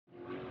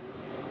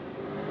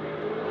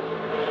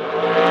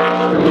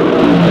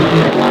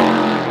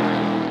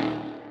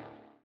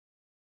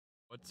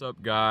What's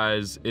up,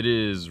 guys? It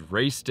is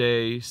race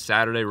day,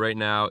 Saturday right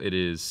now. It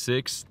is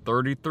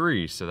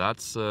 6:33, so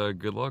that's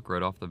good luck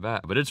right off the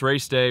bat. But it's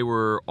race day.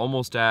 We're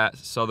almost at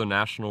Southern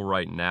National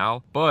right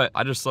now, but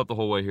I just slept the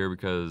whole way here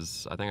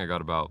because I think I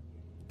got about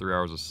 3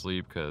 hours of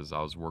sleep because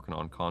I was working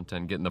on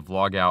content, getting the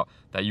vlog out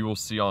that you will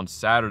see on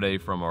Saturday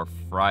from our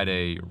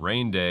Friday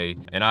rain day.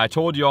 And I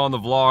told you all in the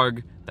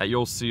vlog that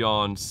you'll see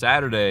on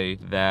Saturday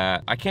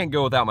that I can't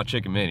go without my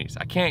chicken minis.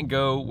 I can't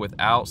go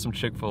without some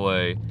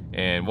Chick-fil-A.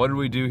 And what did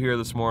we do here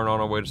this morning on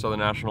our way to Southern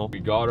National? We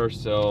got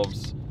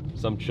ourselves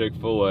some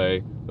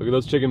Chick-fil-A. Look at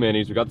those chicken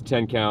minis. We got the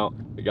 10 count,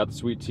 we got the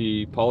sweet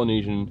tea,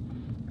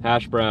 Polynesian,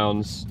 hash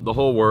browns, the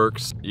whole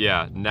works.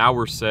 Yeah, now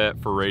we're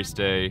set for race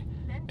day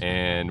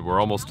and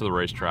we're almost to the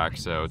racetrack,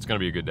 so it's gonna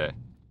be a good day.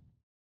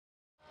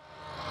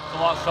 It's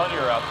a lot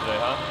sunnier out today,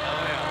 huh?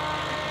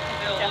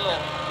 Oh yeah.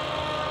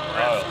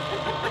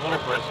 A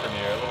little brisk in the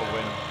air, a little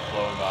wind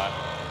blowing by.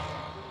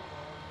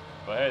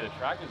 But hey, the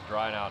track is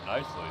drying out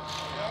nicely.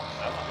 Yeah.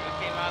 That's good.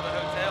 We came out of the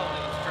hotel and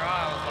it was dry.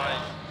 I was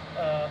like,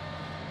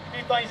 a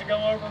few things to go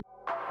over.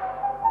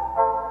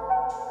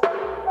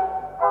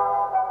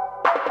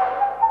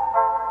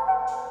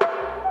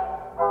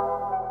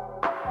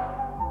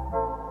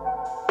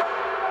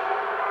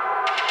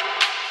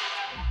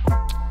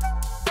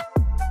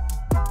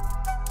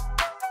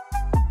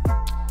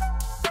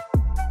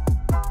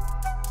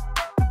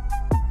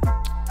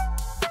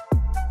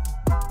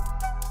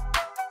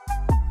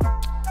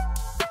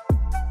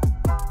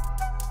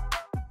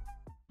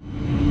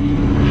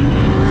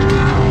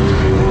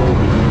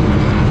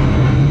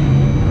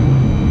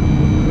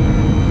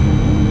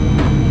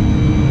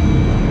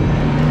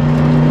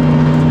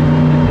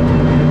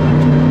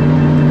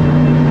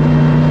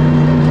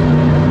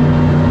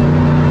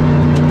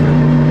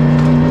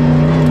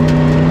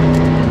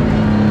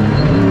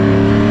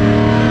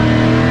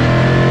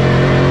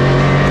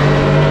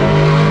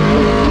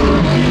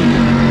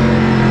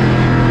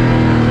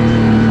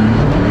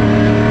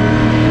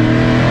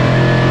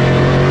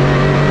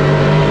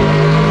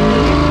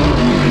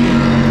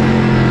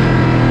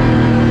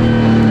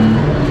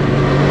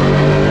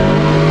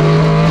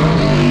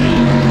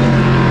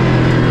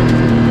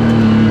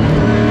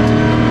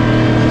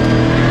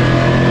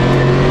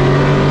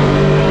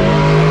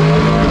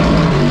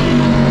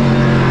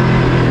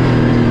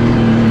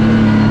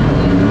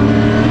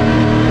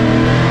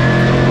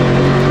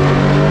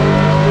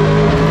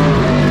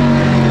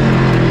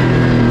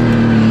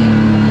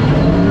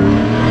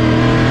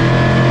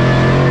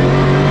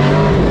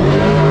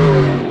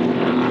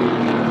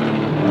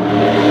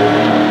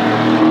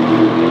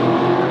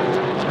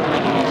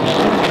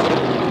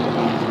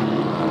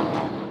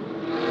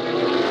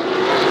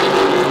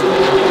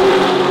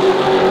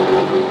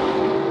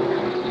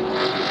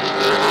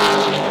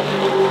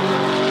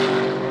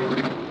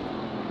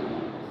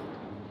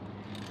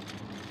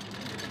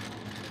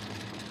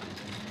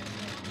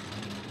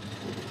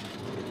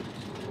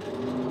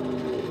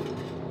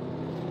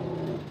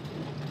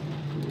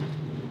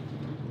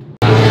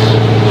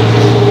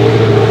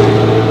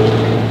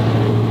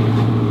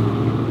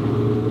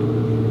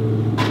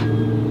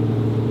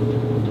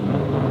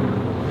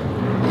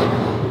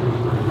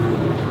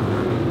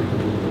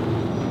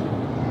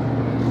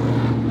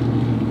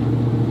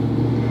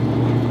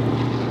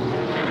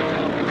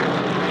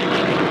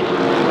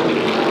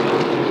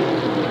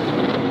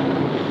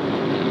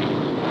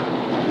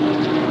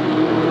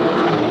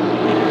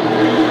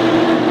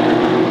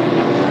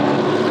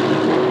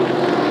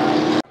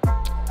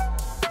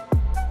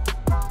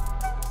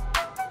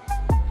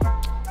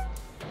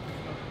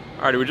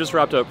 Alrighty, we just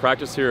wrapped up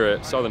practice here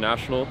at Southern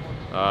National.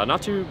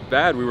 Not too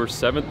bad. We were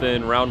 7th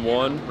in round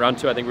 1. Round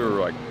 2, I think we were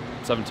like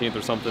 17th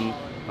or something.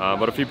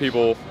 But a few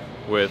people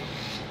with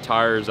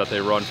tires that they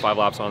run 5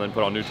 laps on and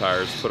put on new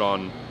tires, put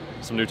on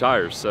some new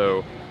tires.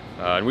 So,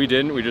 and we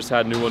didn't. We just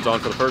had new ones on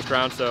for the first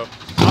round. So,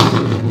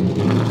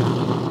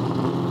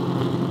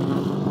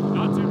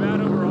 not too bad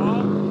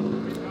overall.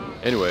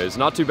 Anyways,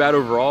 not too bad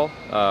overall.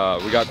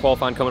 We got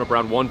qualifying coming up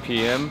around 1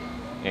 p.m.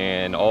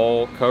 and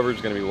all coverage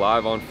is going to be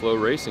live on Flow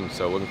Racing,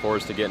 so looking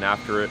forward to getting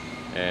after it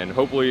and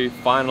hopefully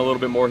find a little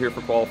bit more here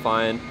for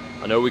qualifying.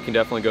 I know we can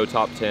definitely go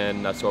top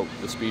 10. That's what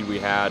the speed we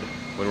had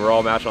when we're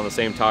all matched on the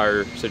same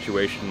tire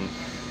situation.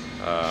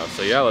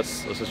 So yeah,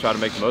 let's just try to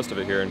make the most of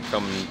it here, and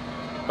come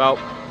about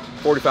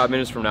 45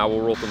 minutes from now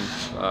we'll roll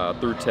them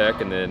through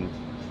tech and then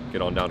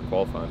get on down to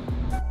qualifying.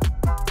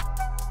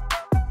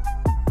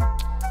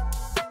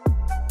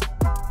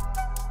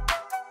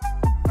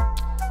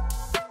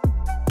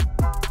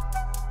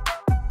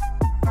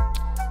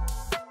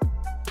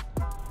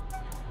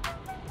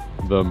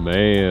 The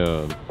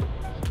man.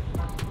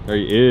 There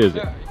he is. So,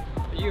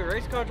 are you a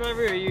race car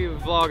driver or are you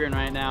vlogging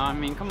right now? I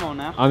mean, come on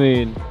now. I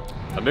mean,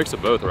 a mix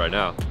of both right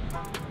now.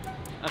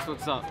 That's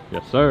what's up.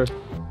 Yes, sir.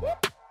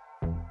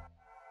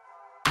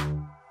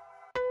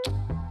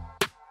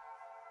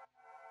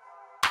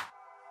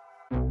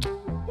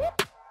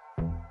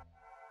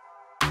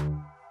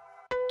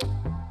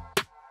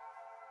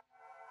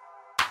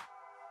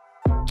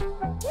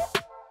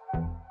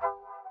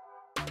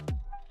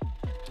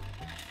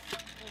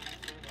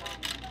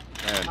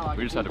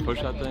 We just had to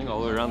push that thing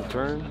all the way around the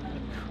turn.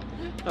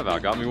 That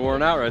about got me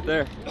worn out right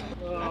there.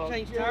 I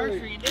changed tires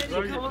for you, didn't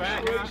you? Come on.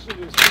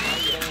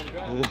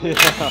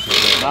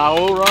 Yeah. Nah,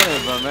 we'll run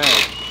it, but man.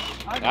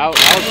 That was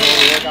the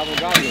work I've been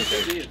driving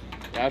with.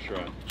 That's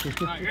right.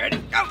 All right, ready?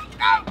 Go!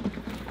 Go!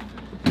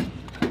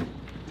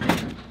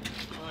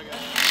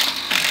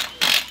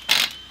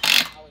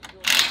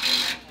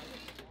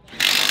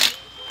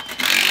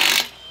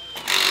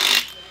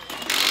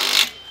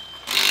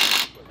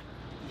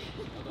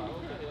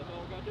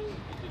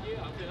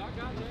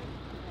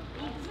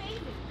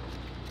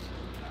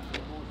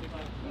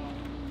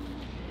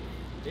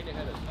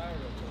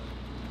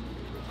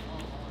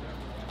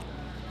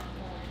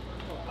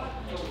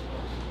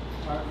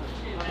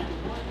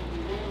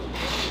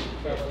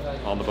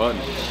 On the button.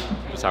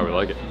 That's how we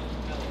like it.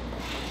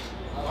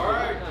 All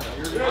right,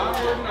 you're good.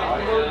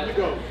 I'm ready to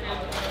go.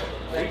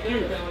 Thank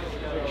you.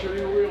 Make sure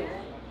you're real.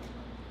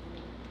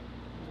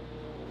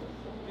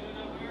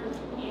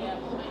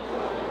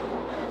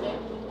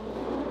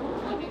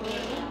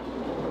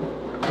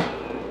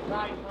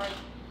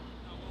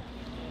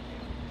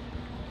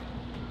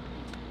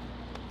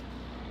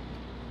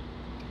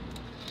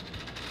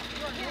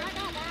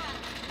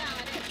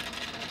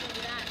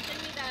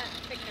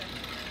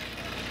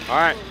 All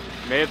right,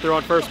 made it through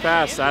on first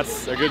pass.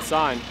 That's a good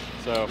sign.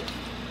 So,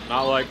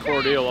 not like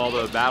Cordeal, all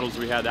the battles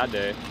we had that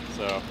day.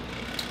 So,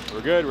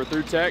 we're good. We're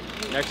through tech.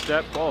 Next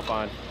step,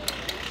 qualifying.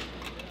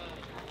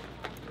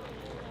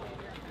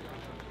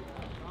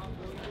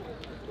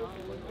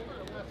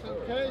 That's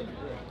okay.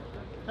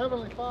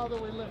 Heavenly Father,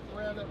 we lift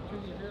Brad up to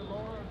you here,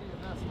 Lord. Be a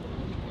vessel to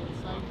keep him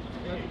safe.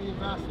 Let be a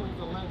vessel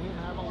to let him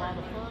have a lot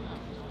of fun out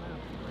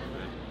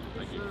there.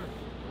 Thank you.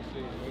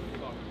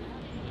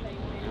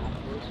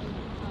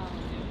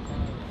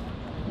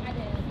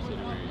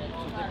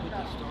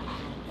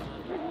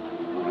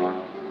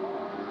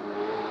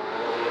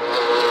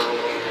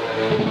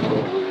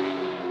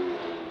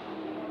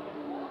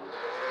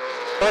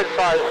 Let's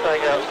fire this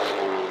thing up.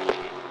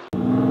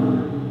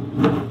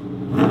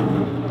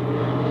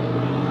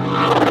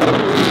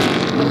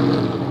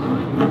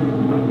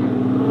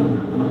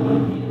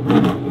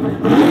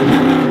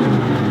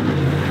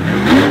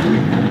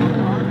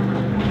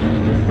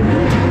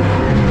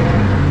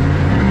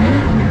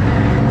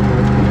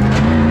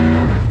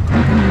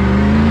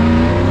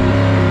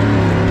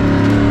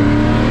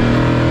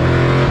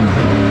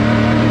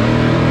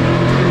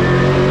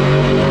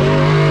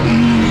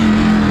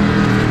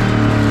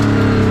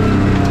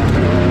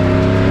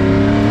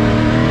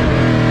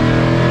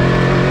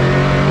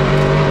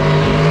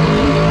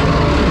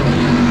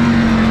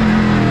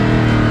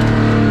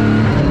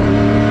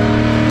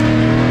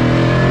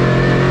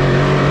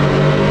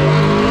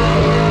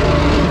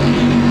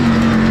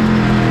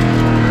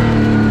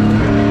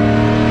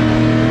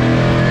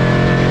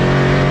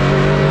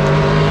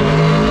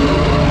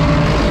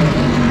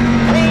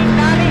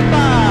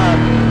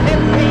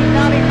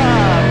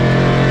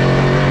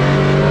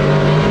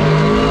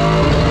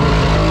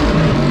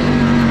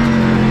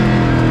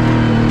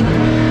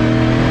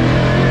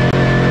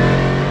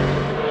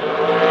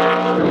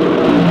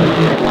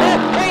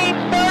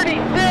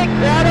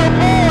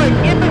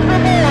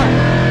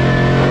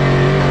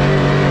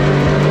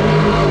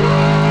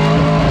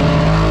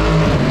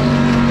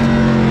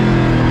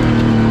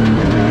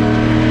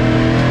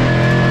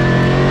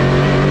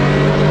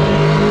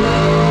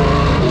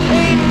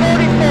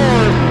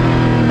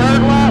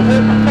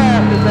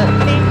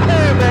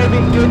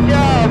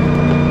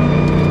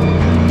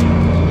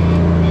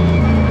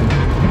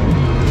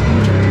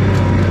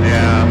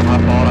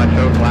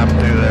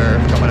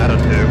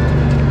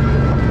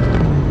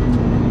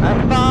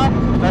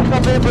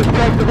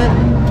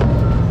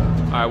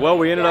 All right, well,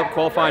 we ended up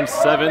qualifying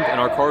 7th in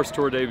our Cars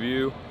Tour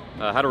debut.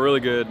 Had a really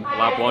good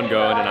lap 1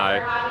 going, and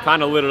I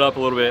kind of lit it up a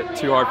little bit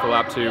too hard for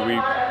lap 2.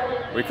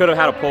 We could have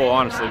had a pole,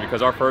 honestly,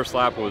 because our first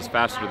lap was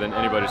faster than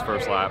anybody's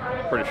first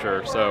lap, pretty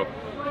sure. So,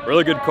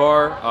 really good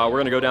car. We're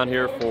going to go down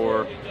here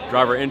for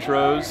driver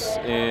intros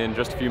in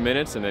just a few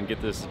minutes and then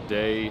get this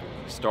day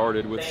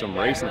started with some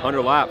racing,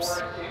 100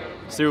 laps.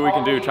 See what we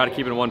can do, try to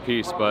keep it in one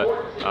piece, but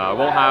I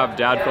won't have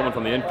Dad filming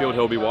from the infield.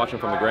 He'll be watching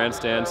from the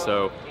grandstand,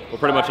 so we'll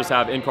pretty much just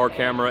have in-car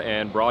camera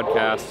and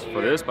broadcast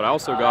for this, but I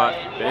also got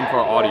the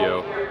in-car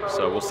audio,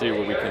 so we'll see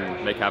what we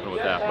can make happen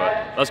with that.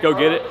 But let's go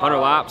get it, 100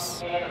 laps.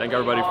 Thank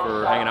everybody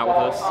for hanging out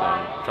with us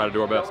and try to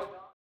do our best.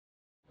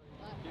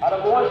 Out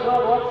of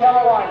Mooresville, North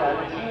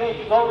Carolina, the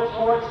Teenage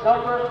Motorsports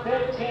number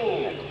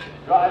 15,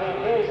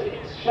 driving his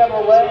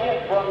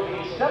Chevrolet from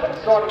the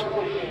 7th starting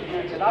position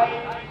here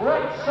tonight,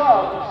 Brett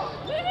Suggs.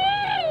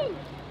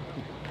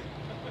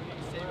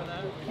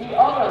 The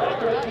other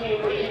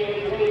 15 machine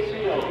in today's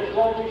field. This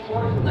won't be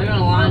sports. They're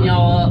gonna line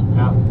y'all up.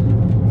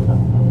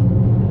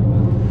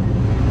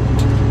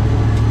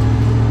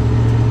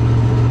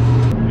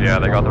 Yeah,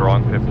 they got the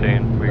wrong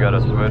 15. We got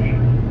to switch.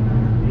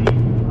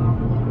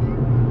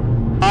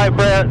 All right,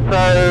 Brett,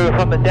 so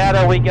from the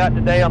data we got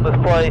today on this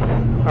place,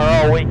 or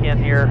all weekend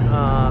here,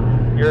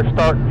 you're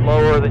starting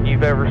lower than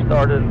you've ever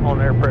started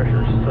on air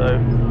pressures, so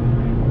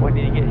we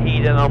need to get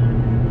heat in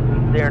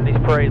them. during these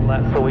parade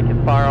laps so we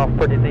can fire off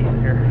pretty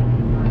decent here.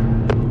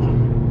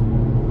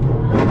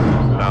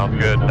 Sounds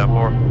good,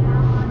 10-4.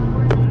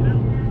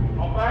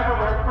 On paper,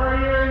 we're per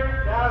year.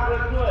 Guys,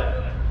 let's do it.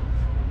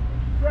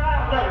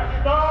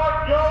 Drive, start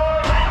your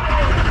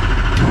engine.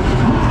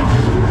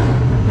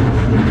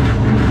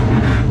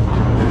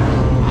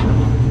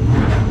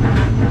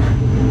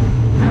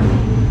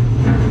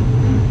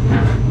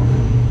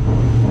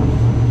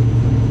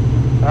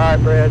 All right,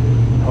 Brad.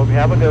 Hope you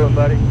have a good one,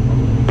 buddy.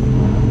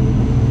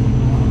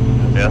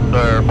 Yes,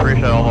 sir.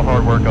 Appreciate all the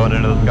hard work going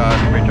into this, guys,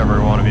 from each and every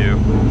one of you.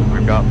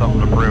 We've got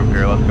something to prove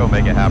here. Let's go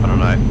make it happen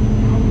tonight.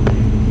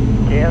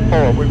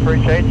 10-4. We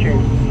appreciate you.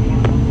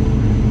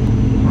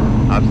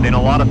 I've seen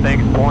a lot of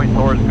things point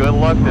towards good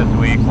luck this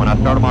week. When I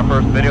started my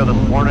first video this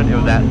morning, it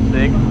was at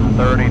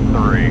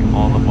 6:33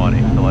 on the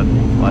money. So let's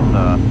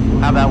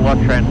have that luck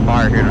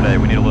transpire here today.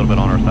 We need a little bit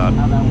on our side.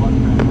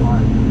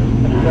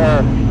 Yes,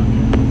 sir.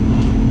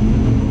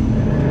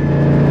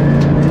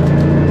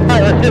 All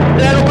right, let's just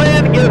settle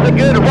in, get us a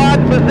good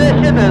ride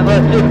position, and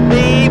let's just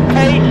be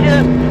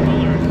patient.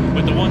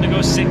 With the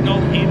one-to-go signal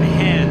in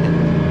hand.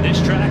 This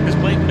track, as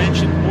Blake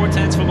mentioned,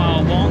 4/10 of a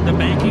mile long. The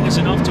banking is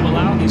enough to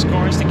allow these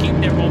cars to keep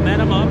their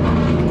momentum up.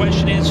 The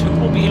question is, who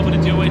will be able to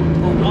do it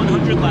for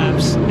 100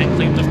 laps and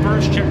claim the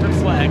first checkered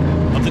flag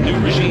of the new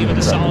regime of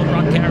the Solid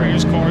Rock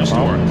Carriers Cars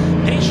Tour?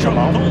 Pace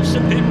truck pulls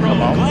to pit road.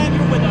 Glad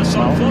you're with us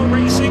on Flow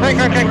Racing. We're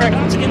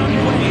about to get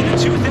underway. The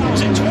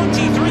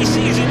 2023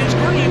 season is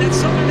green at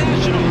Southern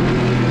National.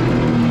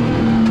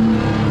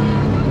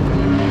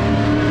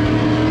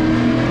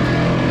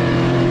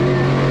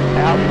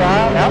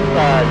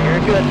 Outside.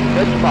 You're in a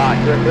good spot.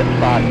 You're in a good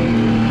spot.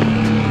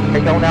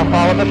 Okay, go now,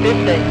 follow the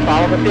 15.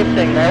 Follow the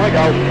 15. There we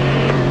go.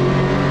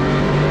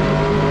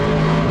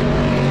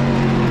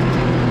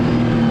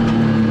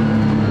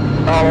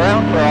 All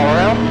around, we're all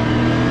around.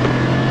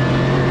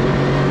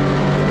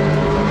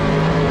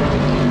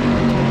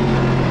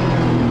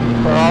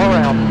 We're all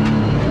around.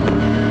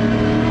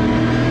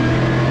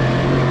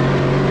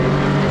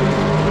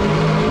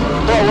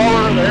 Slow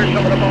roller there,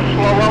 coming up on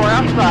slow roller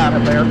outside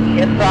up there.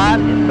 Inside.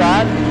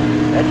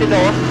 That's your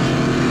door.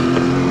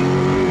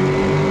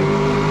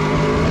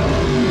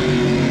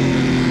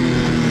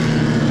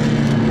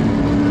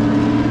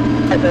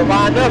 They're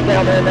lined up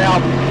down there now.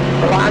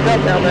 They're lined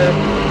up down there.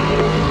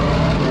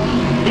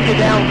 Get you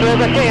down as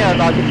soon as I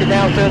can. I'll get you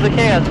down as soon as I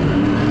can.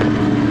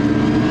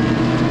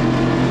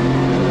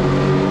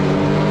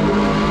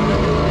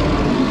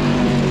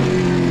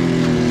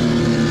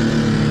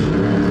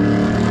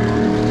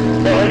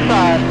 Go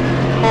inside.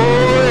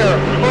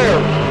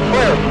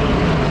 Clear.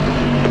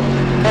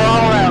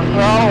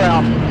 We're all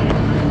around.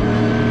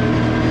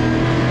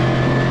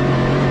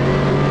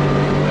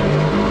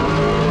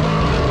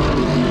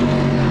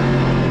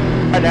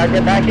 All right, now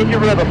get back in your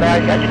rhythm now.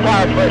 You got your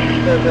tire pressure.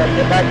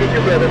 Get back in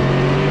your rhythm.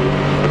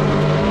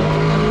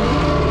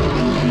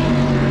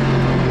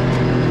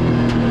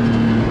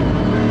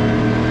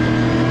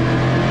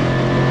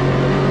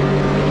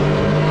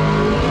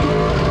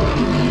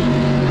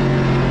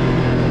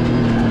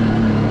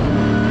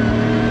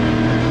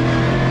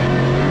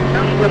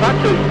 We're about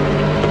to.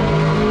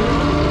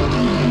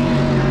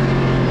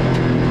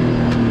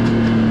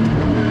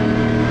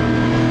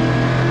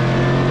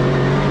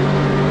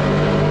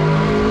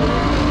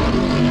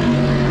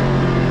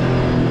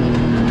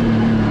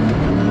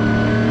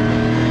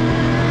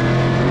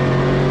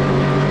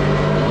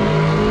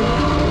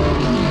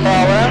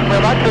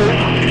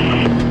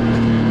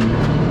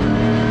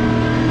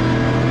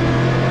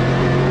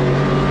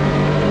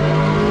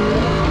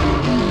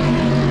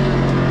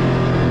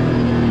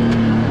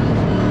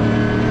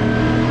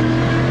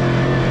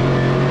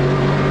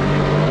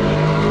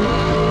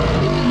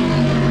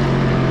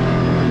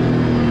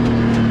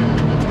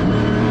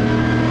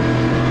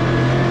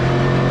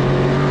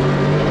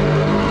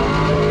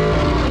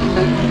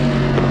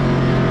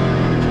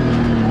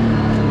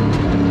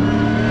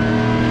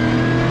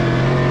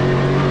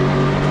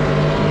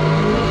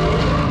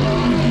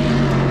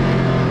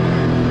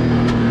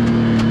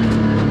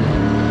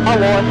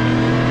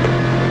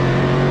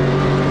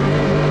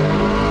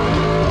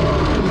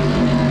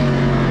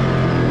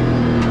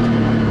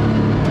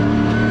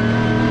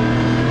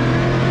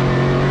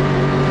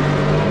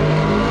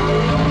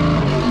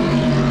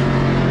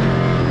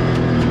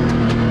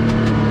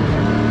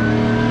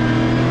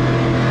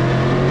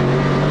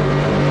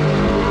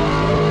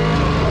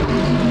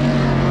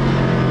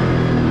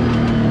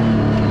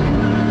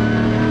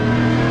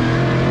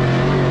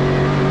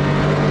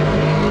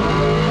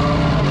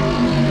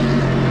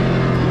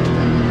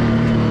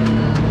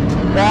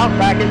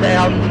 Back it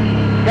down.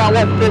 You got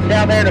one sitting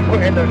down there in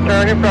the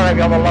turn in front of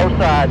you on the low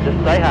side. Just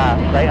stay high.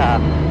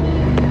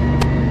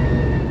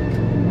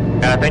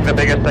 And I think the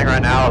biggest thing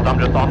right now is I'm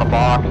just on the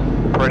box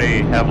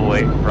pretty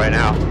heavily right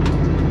now.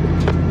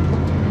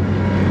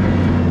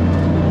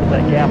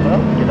 That gap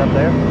up. Get up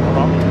there. Come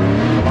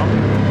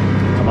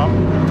on.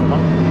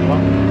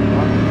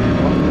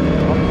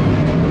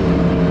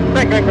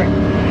 Great.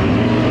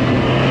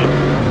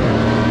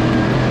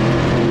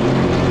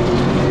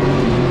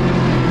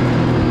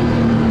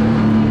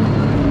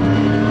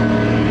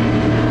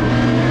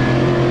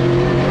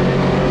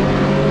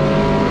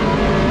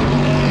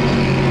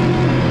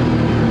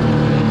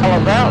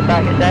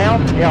 back it down.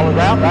 Yellow's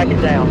out, back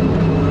it down.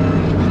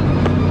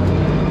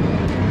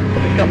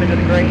 It's coming to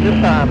the green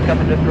this time,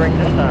 coming to the green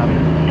this time.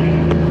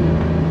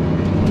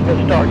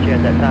 Good start you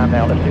at that time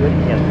now, let's do it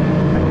again.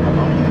 Come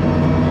on,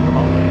 come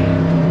on,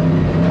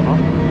 come on,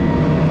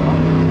 come on.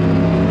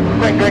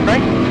 Green, green,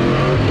 green.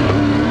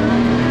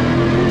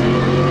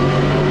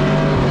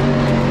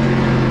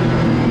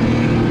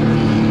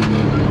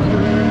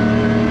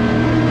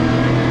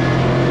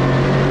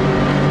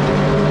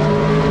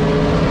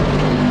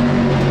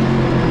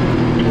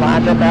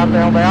 Lined up out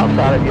there on the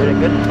outside of you in a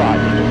good spot,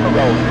 just for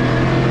rolling.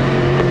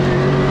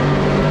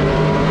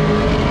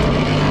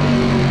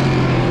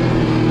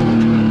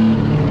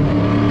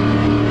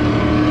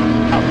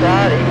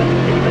 Outside, even.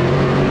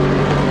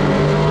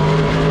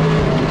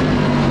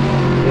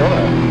 Still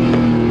there.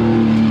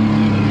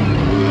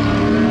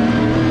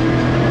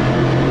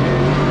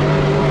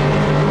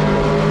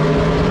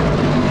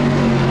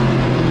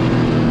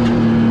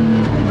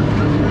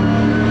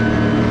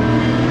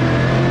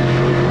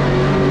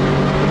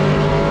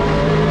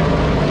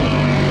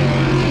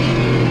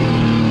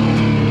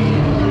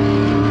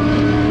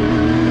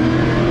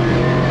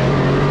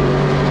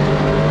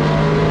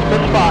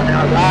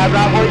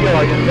 Right where you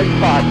are, you're in a good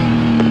spot.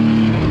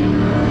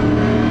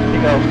 Here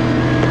you go.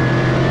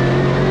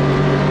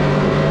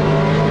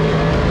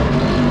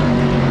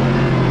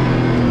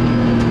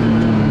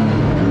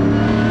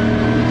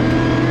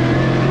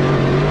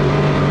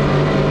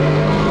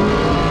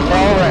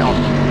 All around.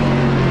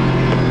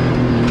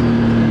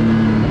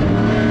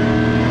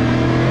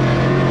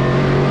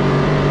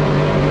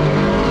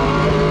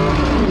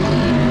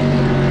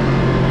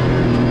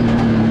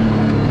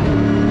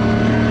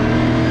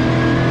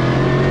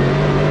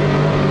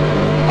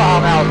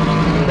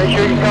 Make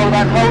sure you cover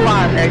that whole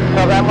line there. You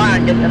cover that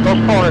line, get in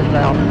those corners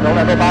now. Don't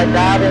let everybody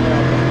dive in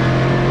there.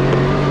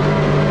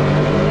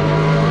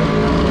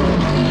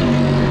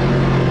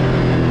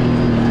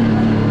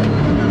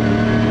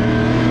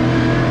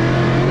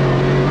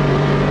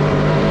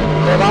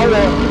 Clear by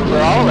one.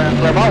 We're all in.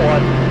 Clear by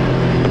one.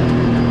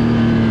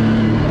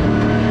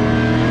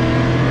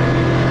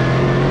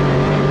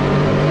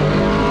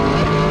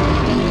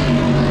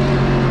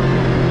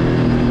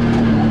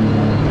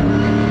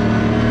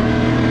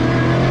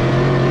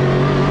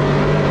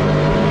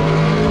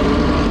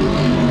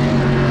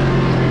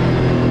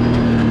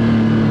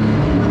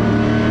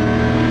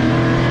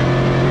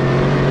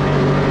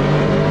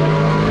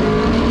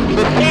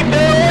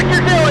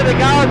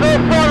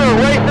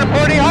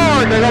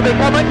 They're going to be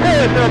coming to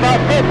us. They're about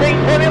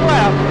 15, 20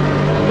 left.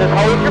 Just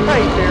hold your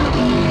pace here.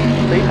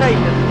 Be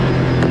patient.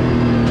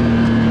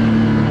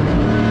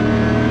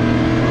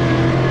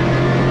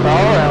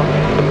 All around.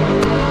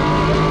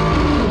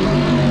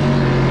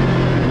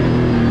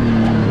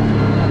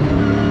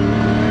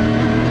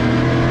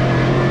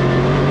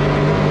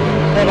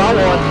 Hey, I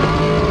won.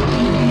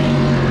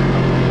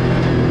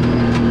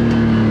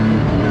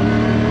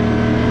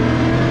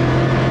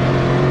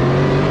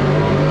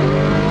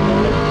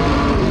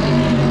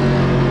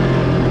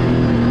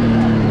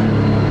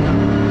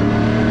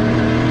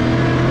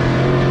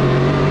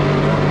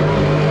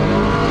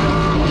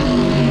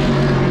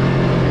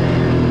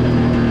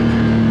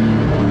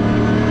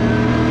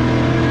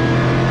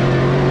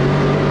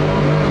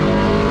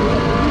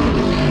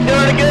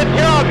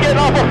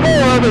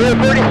 Over here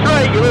pretty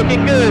straight, you're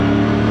looking good.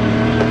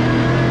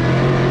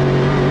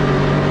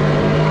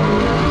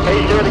 Hey,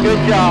 you're doing a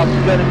good job,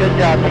 you're doing a good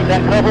job. Keep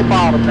that cover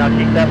bottom now,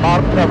 keep that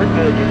bottom covered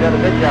good, you're doing a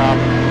good job.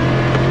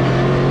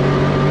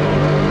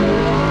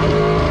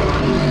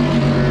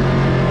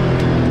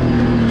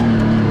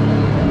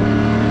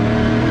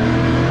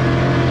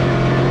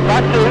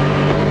 By two.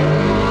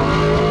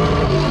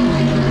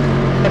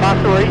 By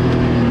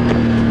three.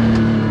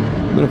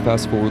 I'm going to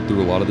fast forward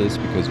through a lot of this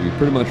because we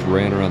pretty much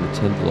ran around the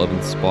 10th,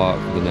 11th spot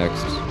for the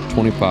next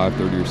 25,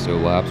 30 or so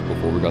laps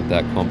before we got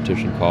that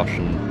competition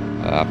caution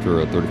after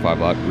a 35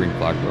 lap green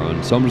flag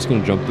run. So I'm just going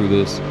to jump through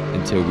this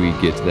until we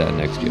get to that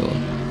next yellow.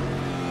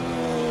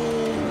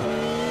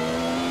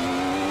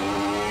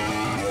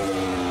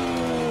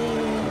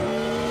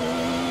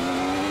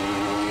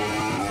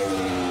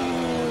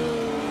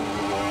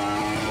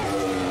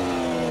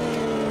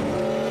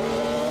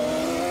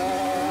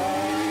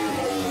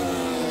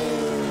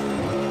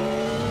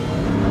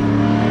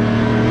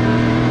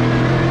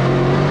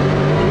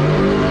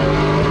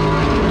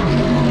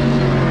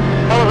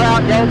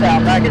 Yellow's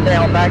out, back it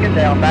down, back it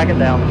down, back it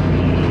down.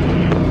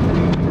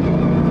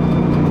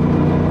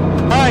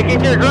 Alright,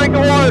 get your drink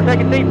of water, take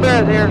a deep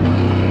breath here.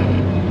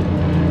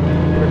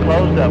 We're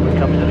closed up, we're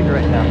coming to the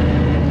green now.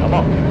 Come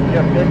on, you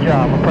did a good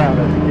job, I'm proud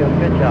of you, you did a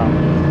good job.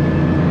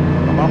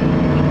 Come on,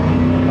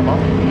 come on,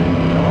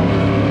 come on.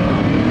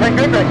 Drink,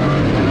 drink, drink.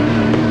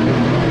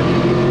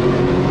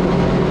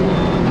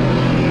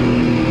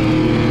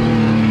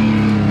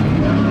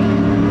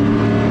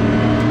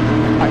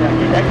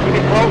 Keep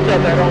it close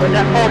up there, don't let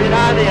that 49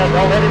 in,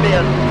 don't let it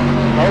in.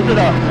 Close it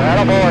up,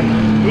 atta boy.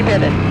 Keep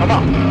in it, come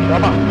on,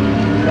 come on.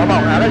 Come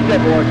on, now that's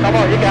good boy, come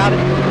on, you got it.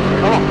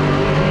 Come on.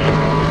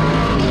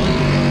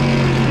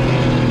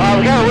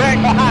 We got a wreck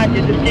behind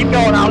got you. Just keep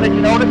going. I'll let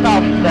you know when the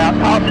caution's out.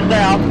 Caution's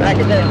out. Back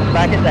it down.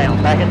 Back it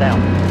down. Back it down.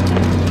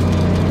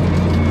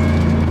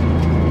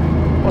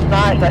 Was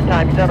nice that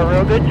time. You done a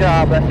real good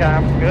job that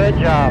time. Good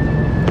job.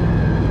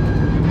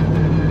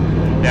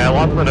 Yeah, I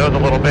lost the nose a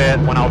little bit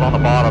when I was on the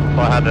bottom,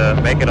 so I had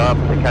to make it up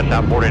to catch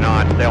that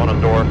 49, stay on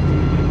his door.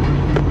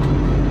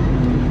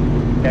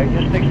 Yeah,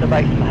 you're just fixing to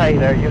make some hay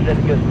there. You're in a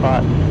good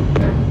spot.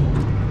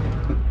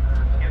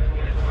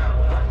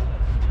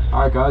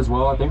 Alright guys,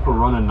 well I think we're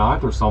running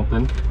 9th or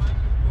something.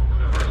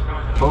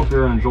 Hope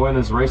you're enjoying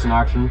this racing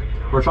action.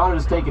 We're trying to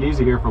just take it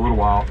easy here for a little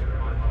while.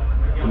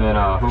 And then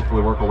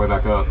hopefully work our way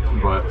back up.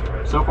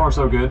 But so far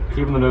so good,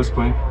 keeping the nose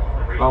clean.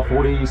 About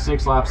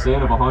 46 laps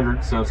in of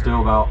 100, so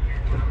still about,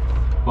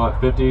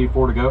 what,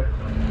 54 to go?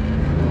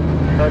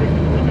 30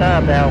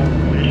 time now,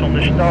 we're just on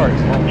the start.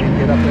 Why don't you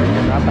get up there and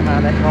get right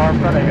behind that car in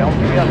front of you? Don't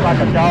you up like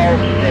a dog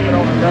sniffing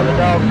on another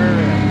dog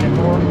and get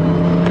more.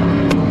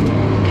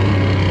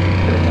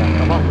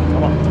 Come on,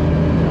 come on.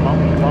 Come on,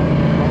 come on,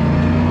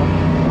 come on.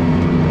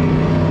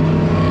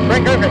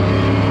 Break open.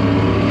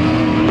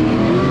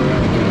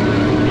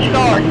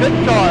 Start, good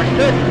start,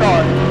 good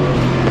start.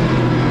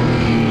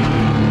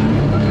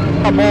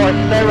 Come on, boy,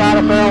 stay right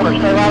up there on her,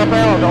 stay right up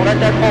there on her. Don't let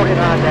that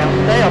 49 down.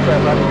 Stay up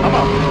there, buddy. Come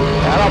on.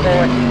 Atta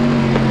boy.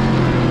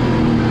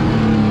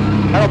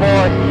 Atta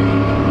boy.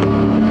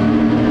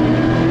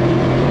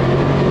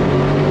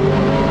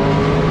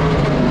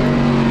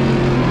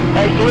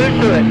 Stay glued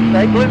to it.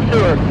 Stay glued to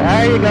her.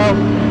 There you go.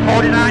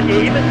 49,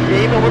 even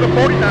with a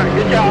 49.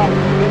 Good job.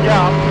 Good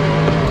job.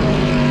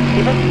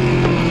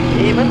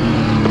 Even.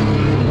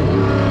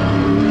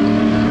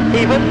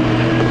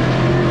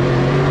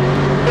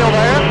 Still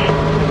there.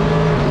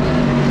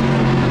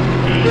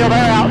 Still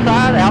there,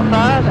 outside, out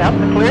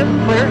in the clear,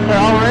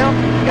 all around.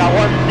 Got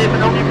one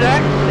sniffing on your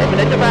back, sniffing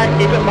at the back,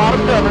 keep it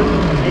bottom covered,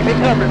 keep it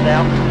covered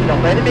now.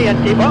 Don't let it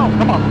in, keep on,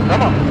 come on,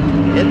 come on.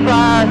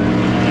 Inside.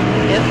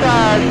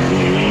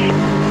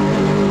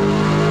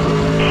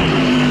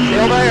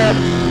 Still there.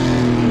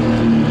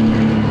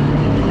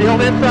 Still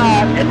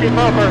inside, at your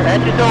bumper,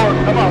 at your door,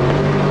 come on.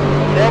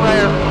 Still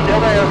there. Still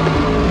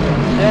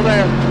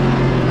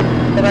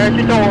there at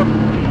your door.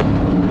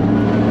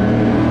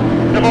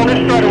 Get him on this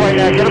straightaway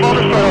now. Get him on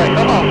the straightaway.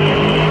 Come on.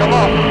 Come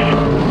on.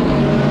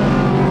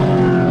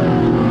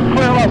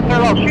 Clear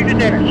low. Shoot it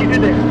there.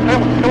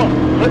 Come on.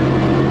 Look.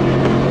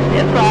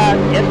 Inside.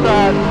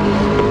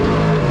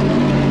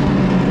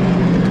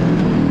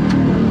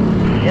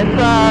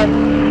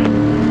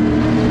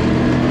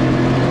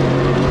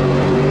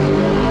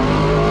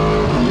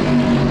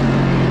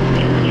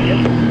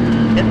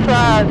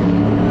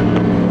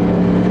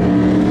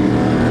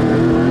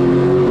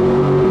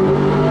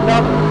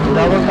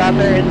 No, look out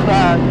there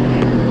inside.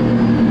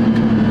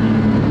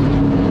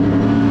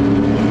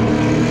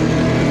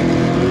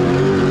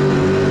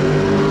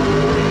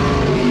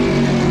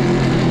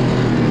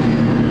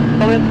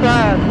 Still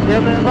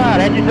inside,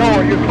 at your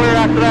door. You're clear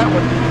after that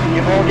one.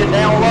 You won't get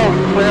down low.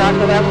 Clear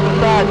after that one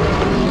inside.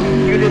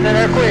 You get in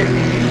there quick.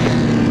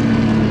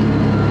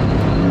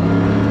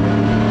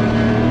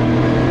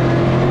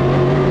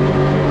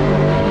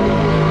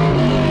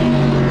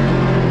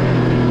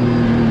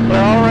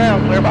 Clear all around.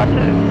 Clear by 2.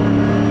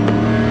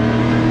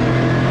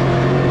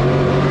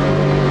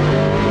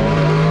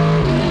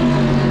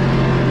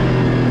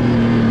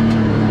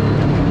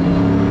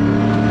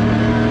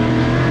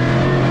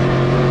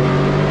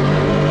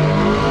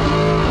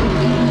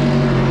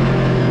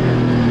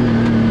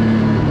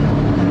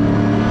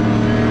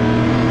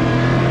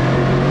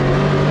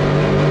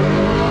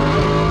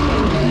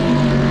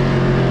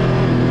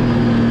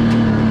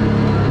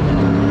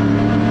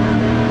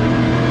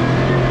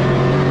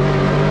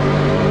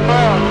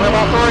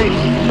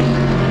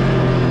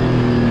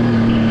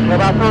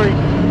 About 3.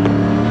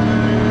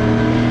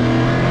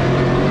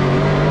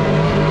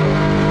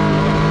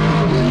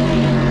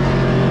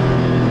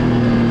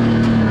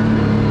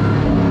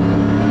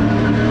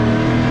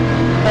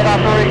 About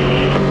 3.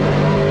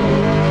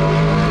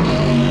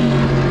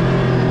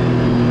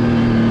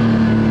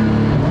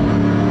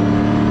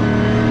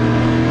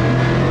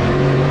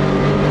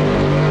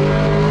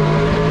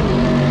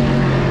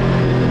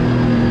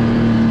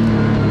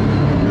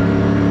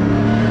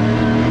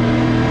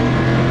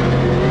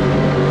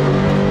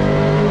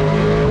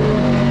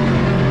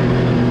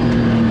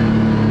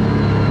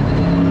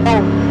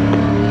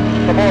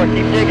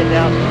 Keep digging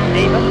down.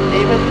 Even.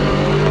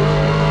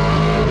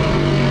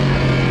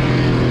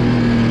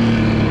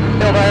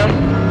 Still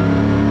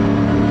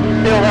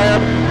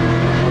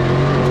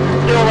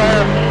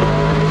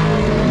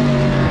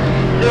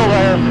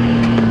there.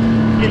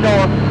 Keep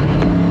going.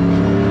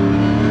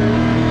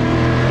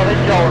 Come in,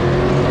 Joel.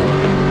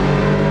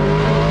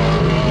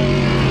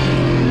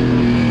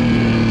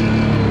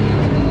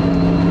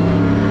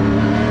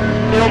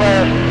 Still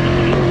there.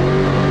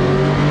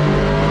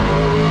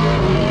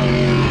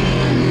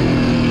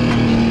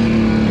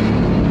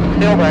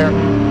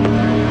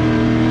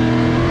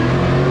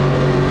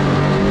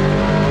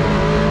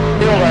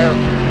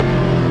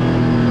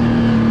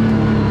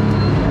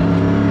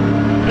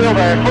 Still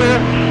there. Clear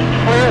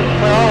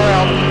all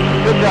around.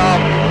 job.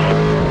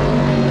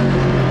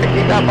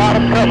 Keep that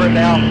bottom covered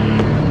now.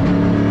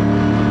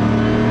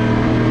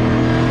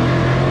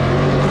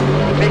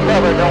 Be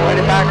covered, don't let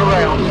it back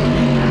around.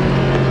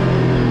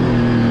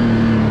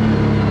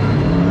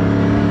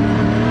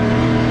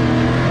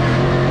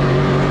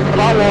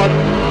 Fly one.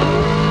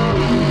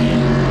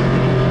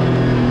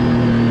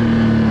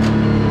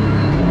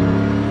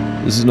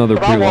 This is another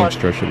pretty long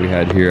stretch that we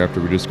had here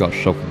after we just got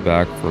shuffled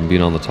back from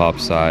being on the top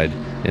side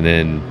and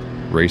then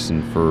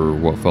racing for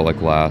what felt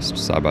like last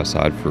side by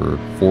side for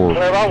 4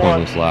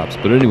 pointless laps.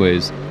 But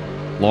anyways,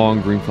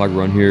 long green flag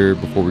run here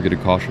before we get a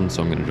caution,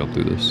 so I'm going to jump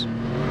through this.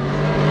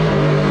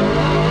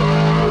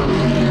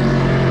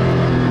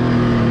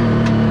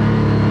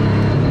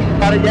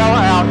 Got to yellow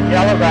out,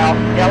 yellow out,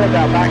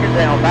 back it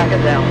down, back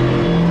it down.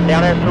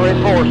 Down there 3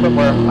 and 4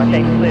 somewhere, I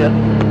can't see it.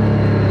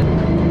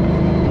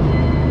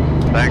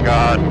 Thank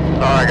God.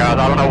 Sorry guys,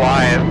 I don't know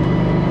why.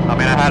 I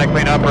mean, I had it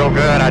clean up real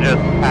good. I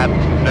just had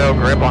no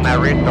grip on that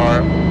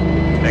restart.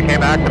 It came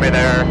back to me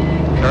there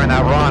during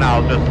that run. I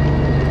was just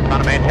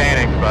kind of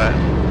maintaining, but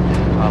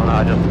I don't know,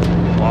 I just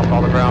lost all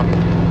the ground.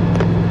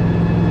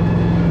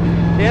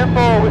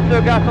 10-4, we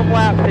still got some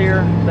laps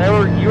here.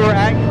 You were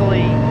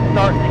actually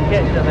starting to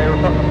catch them. They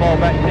were starting to fall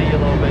back to you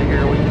a little bit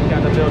here. We just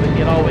got to be able to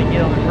get all we can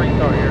get on this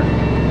restart here.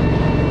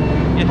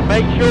 Just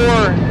make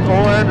sure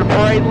going under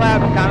parade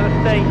laps, kind of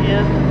stay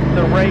in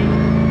the race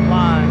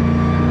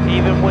line,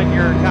 even when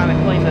you're kind of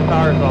cleaning the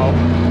tires off.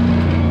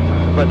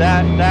 But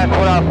that's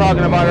what I was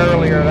talking about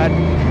earlier.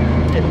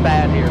 It's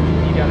bad here.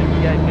 You gotta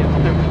get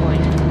super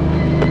clean.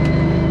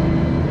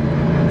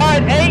 All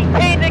right,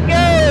 18 to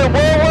go.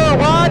 Whoa,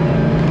 what?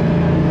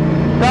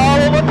 It's all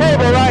on the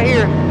table right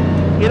here.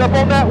 Get up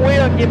on that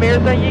wheel and give me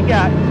everything you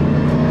got.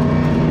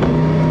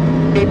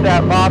 Keep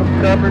that bottom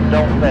covered.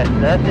 Don't let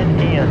nothing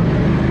in.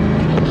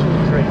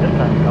 Great this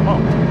time. Come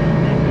on.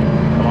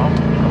 Come on.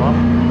 Come on.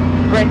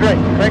 Great.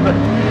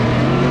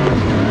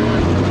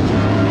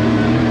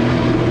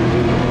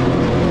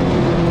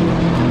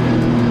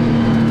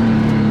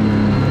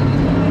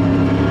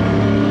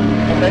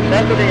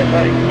 That's it in,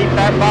 buddy. Keep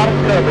that bottom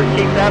covered.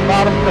 Keep that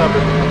bottom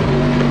covered.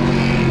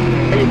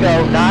 There you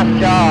go. Nice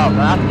job.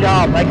 Nice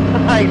job. Making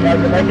some hay,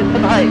 baby. Making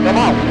some hay. Come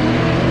on.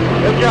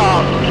 Good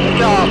job. Good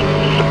job.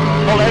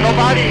 Don't let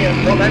nobody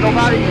in. Don't let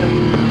nobody in.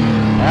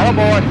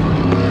 Attaboy.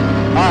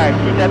 All right.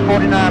 Keep that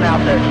 49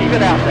 out there. Keep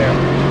it out there.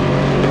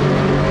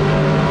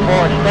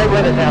 Boy, stay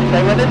with it now.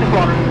 Stay with it in the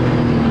corner.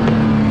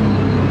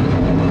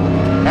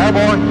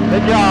 Attaboy.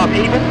 Good job.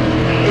 Even.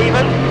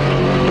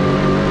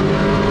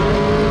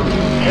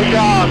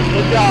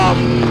 Good job.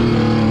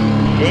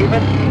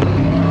 Even.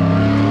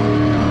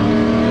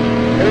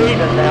 They're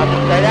even now.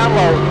 Just stay down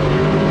low.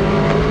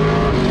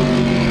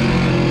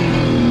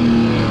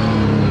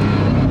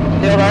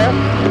 Still there?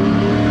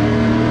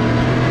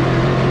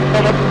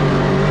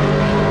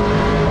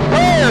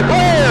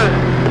 Clear!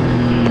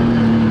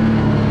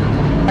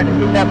 I just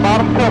keep that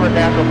bottom covered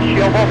now, so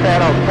she'll want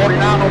that on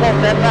 49 will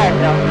want that back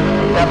now.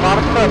 Keep that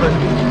bottom covered.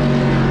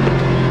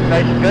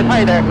 Made some good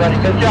hay there, buddy.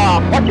 Good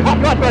job. Watch it. Oh,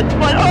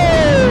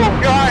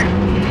 God.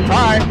 All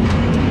right.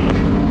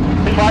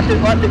 Watch it.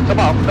 Come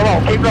on.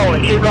 Keep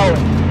rolling.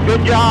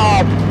 Good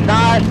job.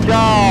 Nice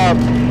job.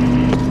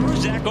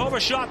 Zach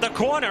overshot the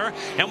corner,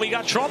 and we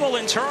got trouble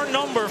in turn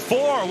number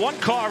 4. One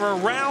car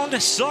around.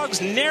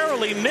 Suggs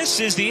narrowly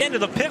misses the end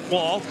of the pit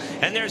wall,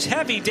 and there's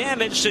heavy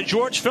damage to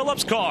George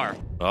Phillips' car.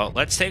 Well,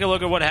 let's take a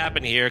look at what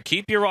happened here.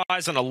 Keep your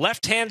eyes on the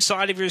left-hand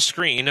side of your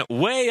screen,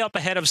 way up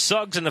ahead of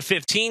Suggs in the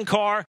 15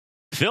 car.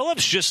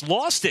 Phillips just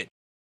lost it.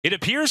 It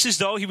appears as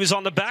though he was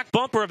on the back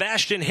bumper of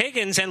Ashton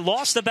Higgins and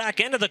lost the back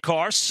end of the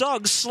car.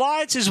 Suggs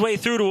slides his way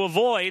through to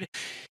avoid,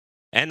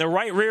 and the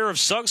right rear of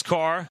Suggs'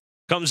 car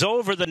comes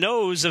over the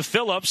nose of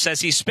Phillips as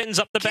he spins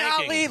up the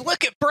banking. Golly,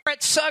 look at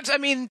Brett Suggs. I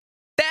mean,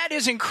 that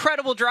is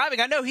incredible driving.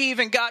 I know he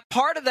even got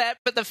part of that,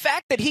 but the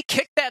fact that he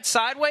kicked that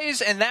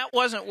sideways and that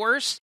wasn't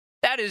worse,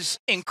 that is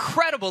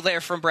incredible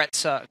there from Brett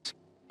Suggs.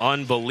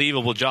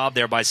 Unbelievable job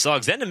there by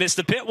Suggs. Then to miss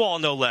the pit wall,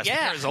 no less.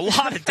 Yeah. There's a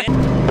lot of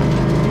damage.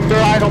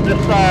 Right on this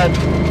side.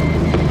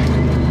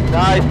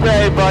 Nice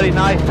save, buddy.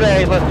 Nice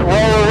save. Let's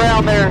roll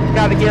around there.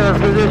 Got to get our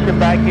position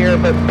back here,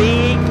 but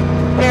be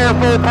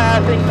careful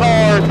passing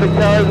cars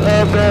because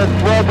of the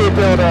rubber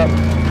buildup.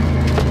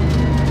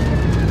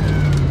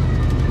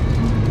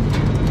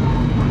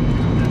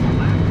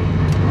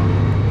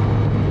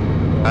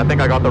 I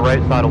think I got the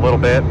right side a little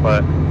bit,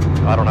 but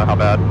I don't know how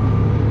bad.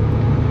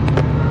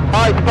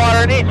 All right, spotter,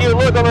 I need you to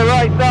look on the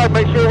right side,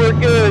 make sure we're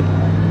good.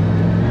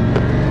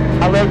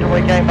 I looked when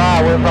we came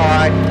by, we're all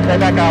right. Stay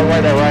back out of the way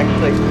there, right?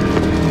 See.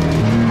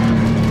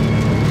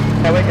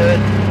 Yeah, we're good.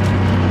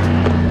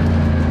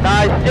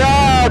 Nice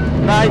job,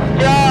 nice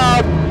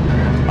job.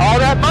 All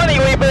that money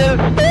we've been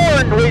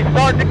storing, we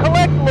started to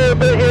collect a little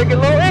bit here, get a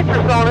little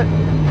interest on it.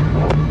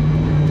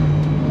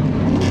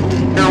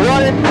 You're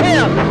running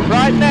 10th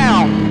right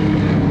now.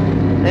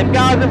 Them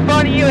guys in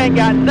front of you ain't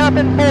got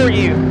nothing for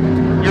you.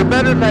 You're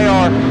better than they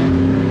are.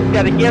 Just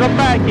got to get them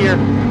back here.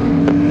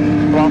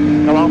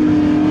 Come on.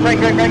 Great.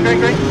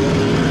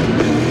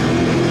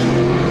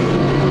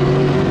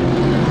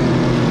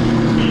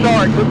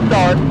 start, good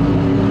start.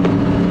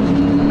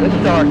 Good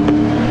start.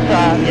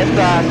 Inside,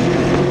 inside.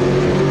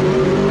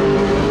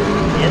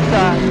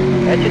 Inside.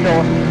 At your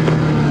door.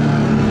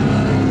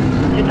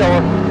 At your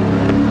door.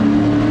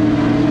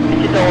 At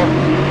your door.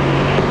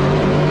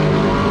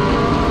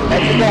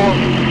 At your door.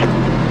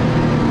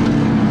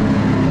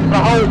 The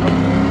hole.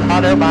 Oh,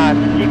 never mind.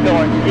 Keep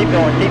going, keep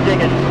going, keep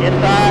digging.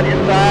 Inside,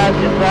 inside,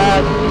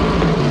 inside.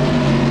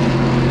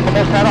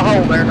 Almost had a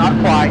hole there, not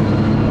quite.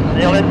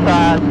 Still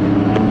inside.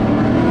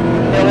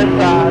 Still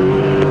inside.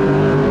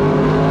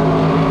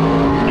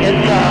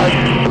 Inside.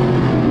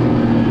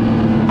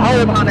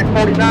 Hole behind that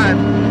 49.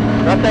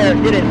 Right there,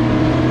 get it.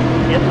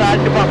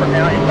 Inside your bumper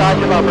now, inside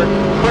your bumper.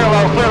 Clear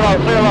low, clear low,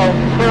 clear low,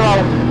 clear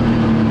low.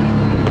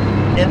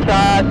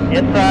 Inside,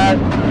 inside.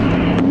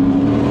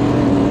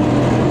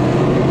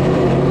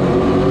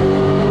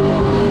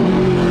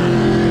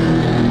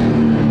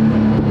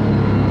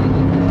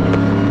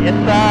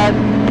 Inside.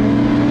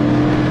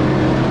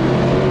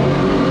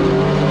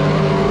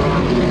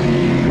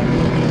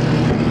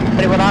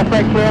 And when I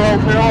say clear low,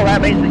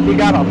 that means that you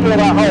gotta fill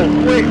that hole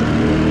quick.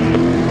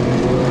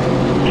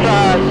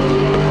 Inside.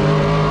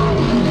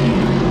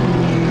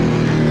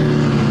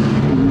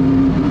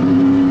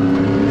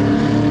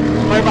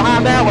 Clear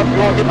behind that one. You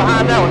want to get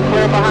behind that one.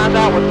 Clear behind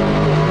that one.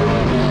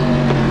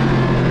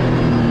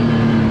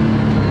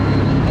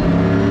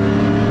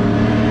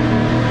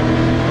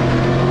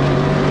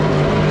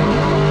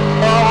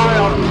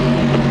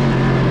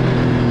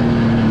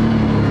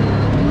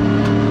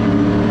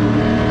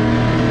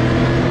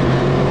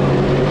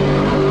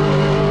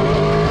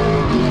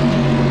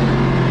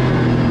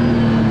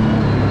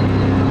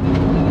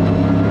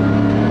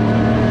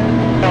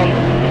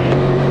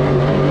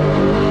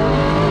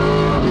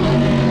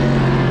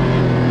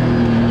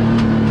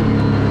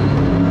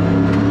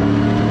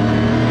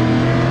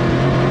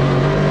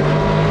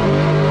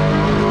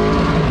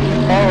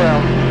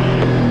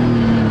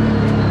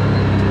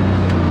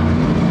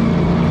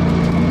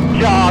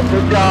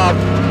 Good job.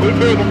 Keep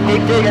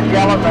digging.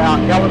 Yellow's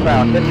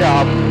out. Good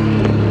job.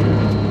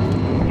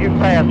 You've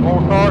passed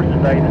more cars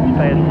today than's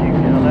passed you.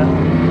 You know that?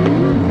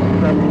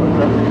 What's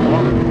up? Come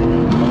on.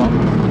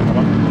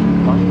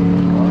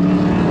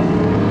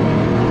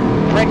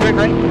 Ring.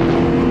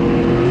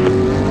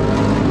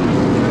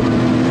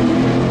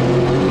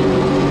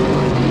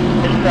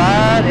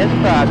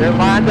 Inside. They're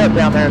lined up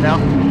down there now.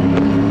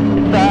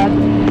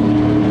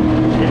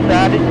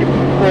 Inside is your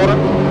quarter.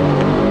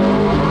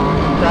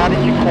 Inside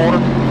is your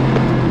quarter.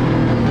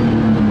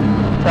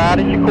 Inside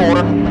is your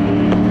quarter.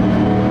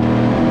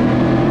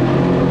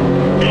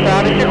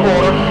 Inside is your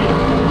quarter.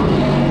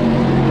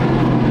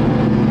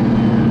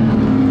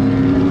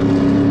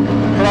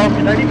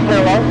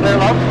 Clear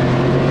low.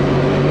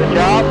 Good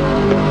job.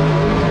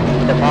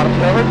 The bottom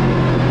covered.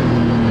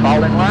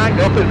 Fall in line,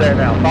 go through there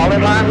now. Fall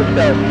in line, let's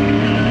go.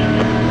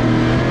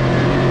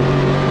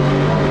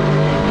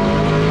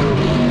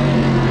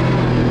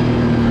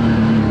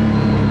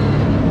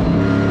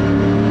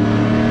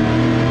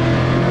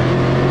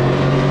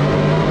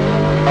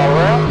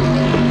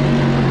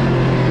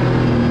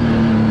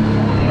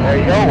 There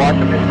you go, watch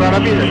them in front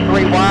of you. There's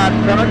 3 wide in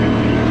front of you.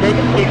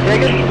 Keep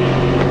digging.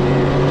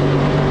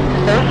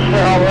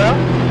 They're all around.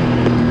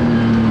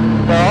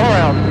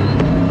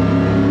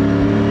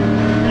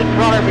 In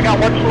front of you, we got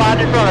one slide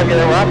in front of you.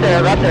 Right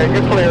there.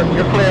 You're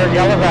clear.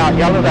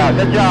 Yellow's out.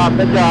 Good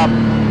job.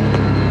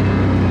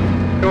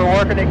 You were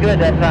working it good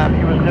that time.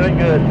 You was doing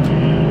good.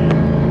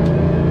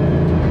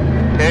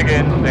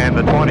 Higgins and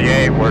the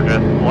 28 were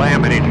just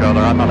slamming each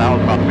other. I thought that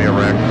was about to be a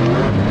wreck.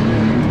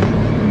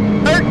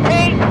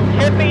 13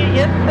 chipping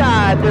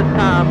inside this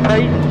time.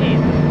 Praise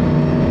Jesus.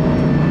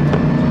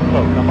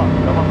 Oh, come on.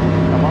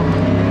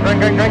 Drink.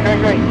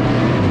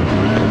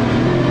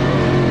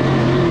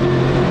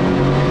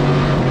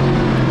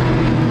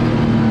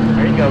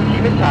 There you go.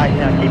 Keep it tight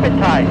now.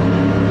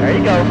 There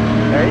you go.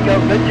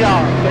 Good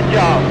job.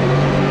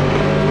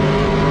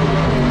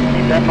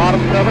 Keep that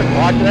bottom covered.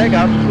 Watch it. There you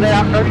go. Split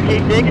out first.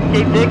 Keep digging.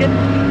 Keep it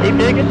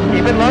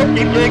low.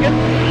 Keep digging.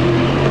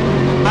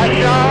 Nice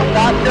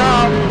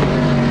job.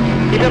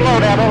 Keep it low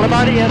now, don't let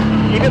anybody in.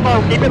 Keep it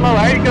low. There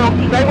you go.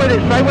 Stay with it.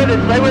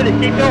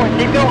 Keep going.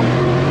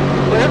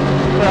 Clear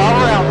all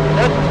around.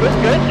 That's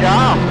good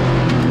job.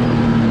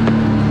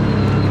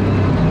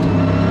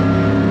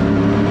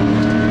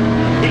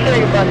 Keep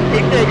digging, buddy.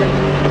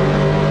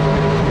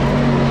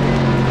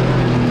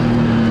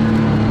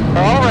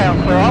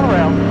 Clear all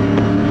around.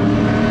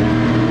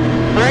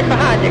 Wreck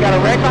behind you. Got a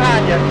wreck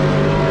behind you.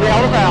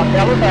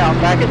 Yellow's out.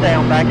 Back it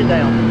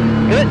down.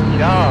 Good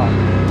job.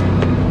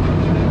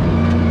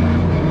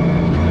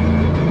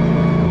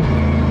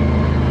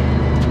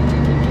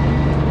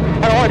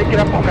 I don't want to get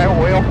up on that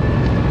wheel.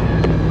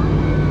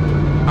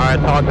 Alright,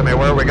 talk to me.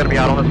 Where are we going to be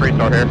out on this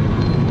restart here?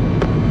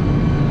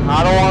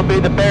 I don't want to be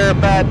the bearer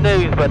of bad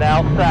news, but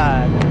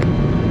outside.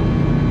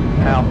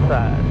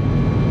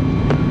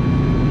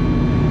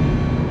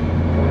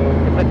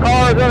 If the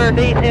car's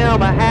underneath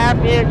him a half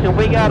inch and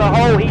we got a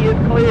hole, he is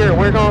clear.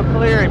 We're going to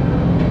clear him.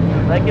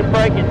 They can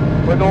break it.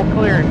 We're going to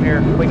clear him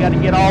here. We got to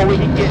get all we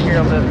can get here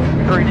on this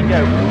 3 to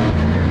go.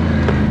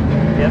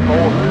 Yes,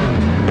 boy.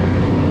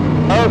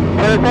 Oh,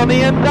 there's on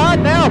the inside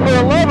now for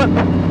 11th.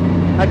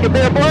 That could be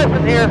a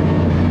blessing here.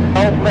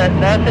 Don't let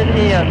nothing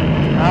in.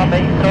 I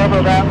mean,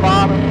 cover that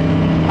bottom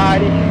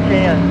tight as you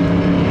can.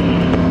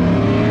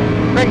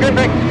 Break. Good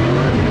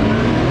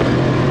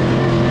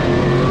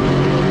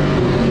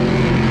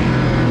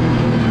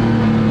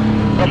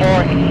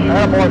boy.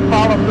 That boy,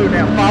 follow through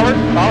now. Follow.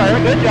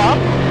 Good job.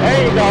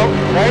 There you go.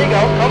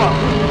 Come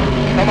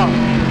on.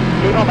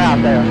 Keep them out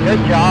there.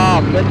 Good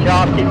job.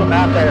 Keep them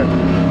out there.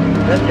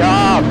 Good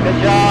job.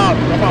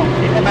 Come on.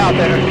 Keep them out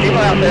there.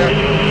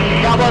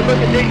 Cowboys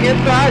looking to the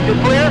inside. You're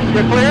clear.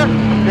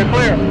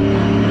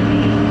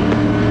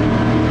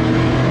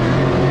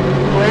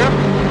 Clear.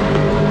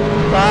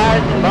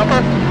 Side.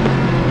 Bumper.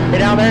 Get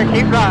down there and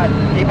keep riding.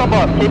 Keep them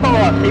up.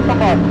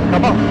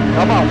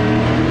 Come on.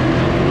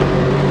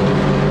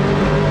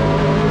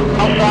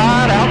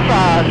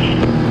 Outside.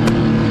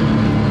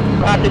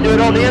 Have to do it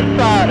on the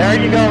inside. There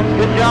you go.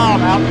 Good job.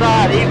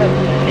 Outside. Even.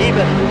 Keep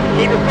it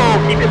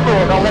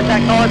full. Don't let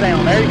that car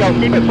down. There you go.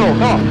 Keep it full.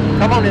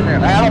 Come on in there.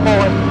 That'll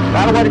boy.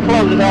 Find a way to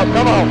close it up.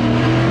 Come on.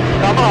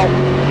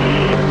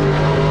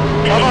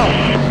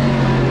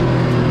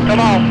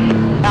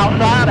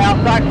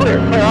 Outside. Clear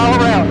all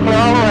around.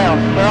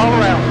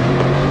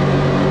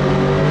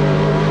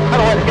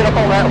 Find a way to get up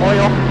on that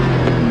wheel.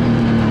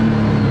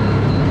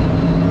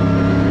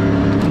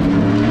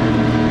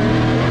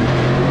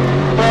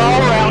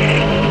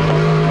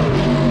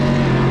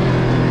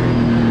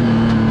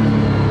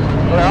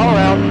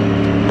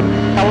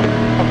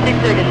 Keep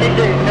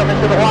digging, coming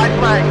to the white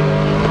flag.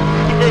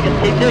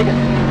 Keep digging.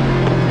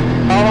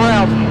 All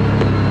around.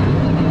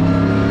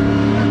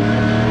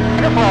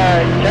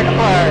 Check a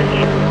flag.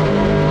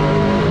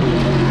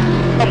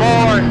 Come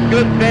on,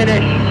 good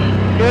finish.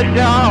 Good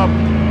job.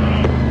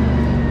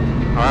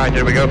 All right,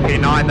 did we go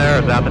P9 there?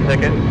 Is that the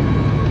ticket?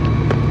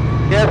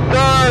 Yes,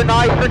 sir.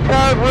 Nice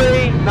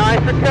recovery.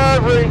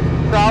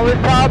 Solid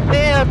top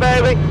 10,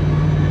 baby.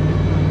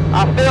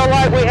 I feel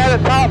like we had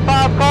a top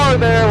 5 car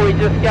there. We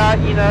just got,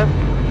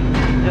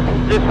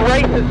 just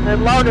racing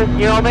and learning,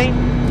 you know what I mean?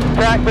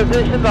 Track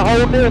position's a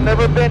whole new,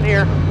 never been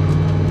here.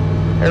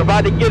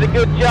 Everybody get a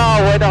good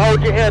job. Way to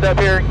hold your head up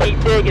here and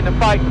keep digging and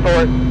fighting for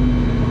it.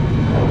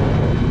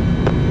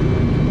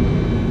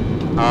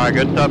 All right,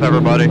 good stuff,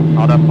 everybody.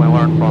 I'll definitely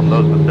learn from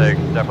those mistakes.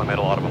 Definitely made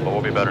a lot of them, but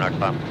we'll be better next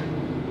time.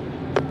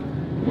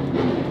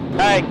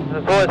 Hey,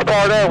 that's what it's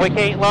part of. We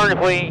can't learn if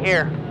we ain't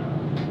here.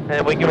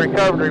 And we can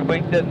recover. We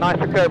did a nice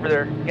recovery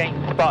there. Gain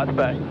spots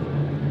back.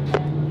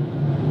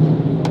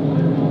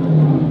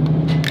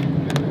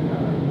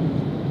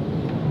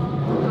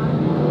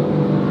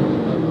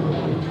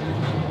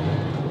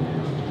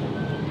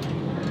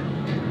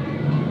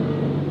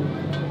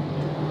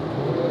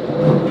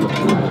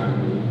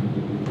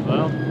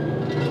 Well,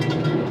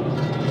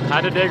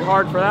 had to dig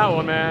hard for that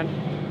one, man.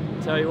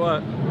 Tell you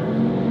what,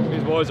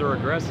 these boys are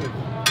aggressive.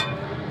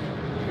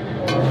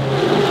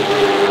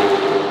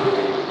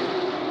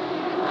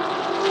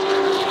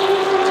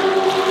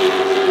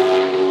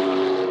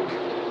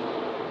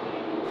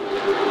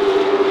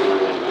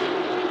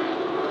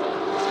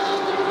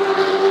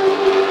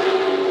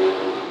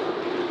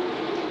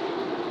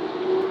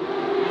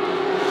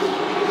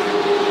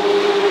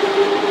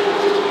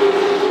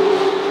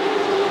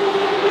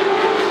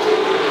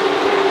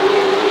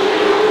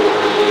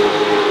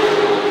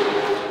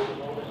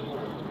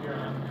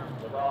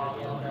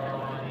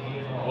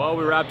 Well,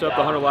 we wrapped up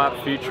the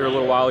 100-lap feature a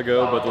little while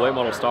ago, but the late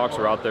model stocks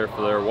were out there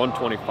for their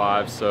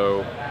 125,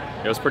 so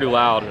it was pretty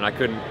loud, and I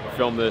couldn't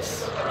film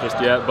this just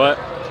yet. But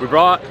we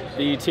brought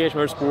the TH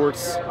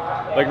Motorsports,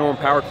 Lake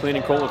Norman Power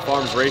Cleaning, Coleman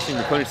Farms Racing,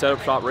 the Cleaning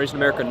Setup Shop, Racing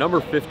America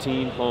number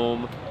 15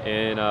 home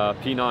in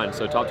P9.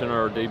 So top 10 on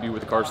our debut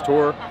with the Cars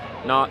Tour.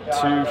 Not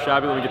too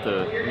shabby. Let me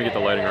get the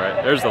lighting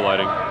right. There's the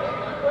lighting.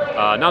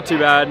 Not too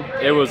bad.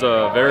 It was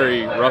a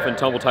very rough and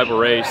tumble type of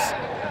race,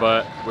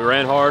 but we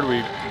ran hard.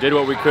 We did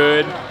what we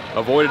could.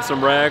 Avoided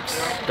some wrecks,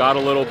 got a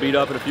little beat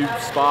up in a few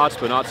spots,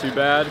 but not too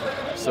bad.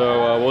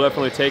 So we'll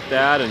definitely take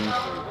that and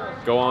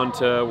go on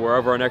to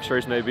wherever our next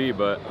race may be.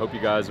 But hope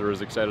you guys are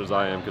as excited as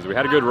I am, because we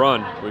had a good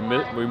run.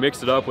 We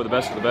mixed it up with the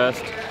best of the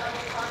best.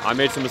 I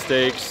made some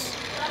mistakes.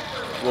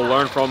 We'll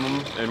learn from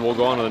them, and we'll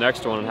go on to the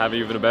next one and have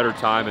even a better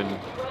time and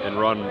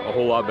run a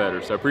whole lot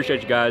better. So I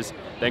appreciate you guys.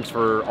 Thanks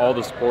for all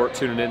the support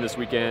tuning in this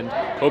weekend.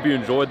 Hope you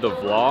enjoyed the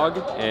vlog,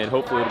 and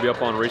hopefully it'll be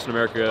up on Racing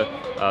America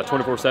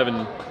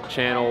 24/7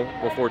 channel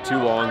before too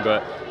long.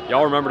 But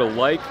y'all remember to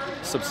like,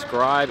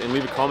 subscribe, and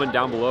leave a comment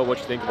down below what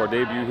you think of our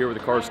debut here with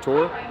the Cars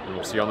Tour, and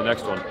we'll see you on the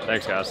next one.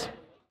 Thanks, guys.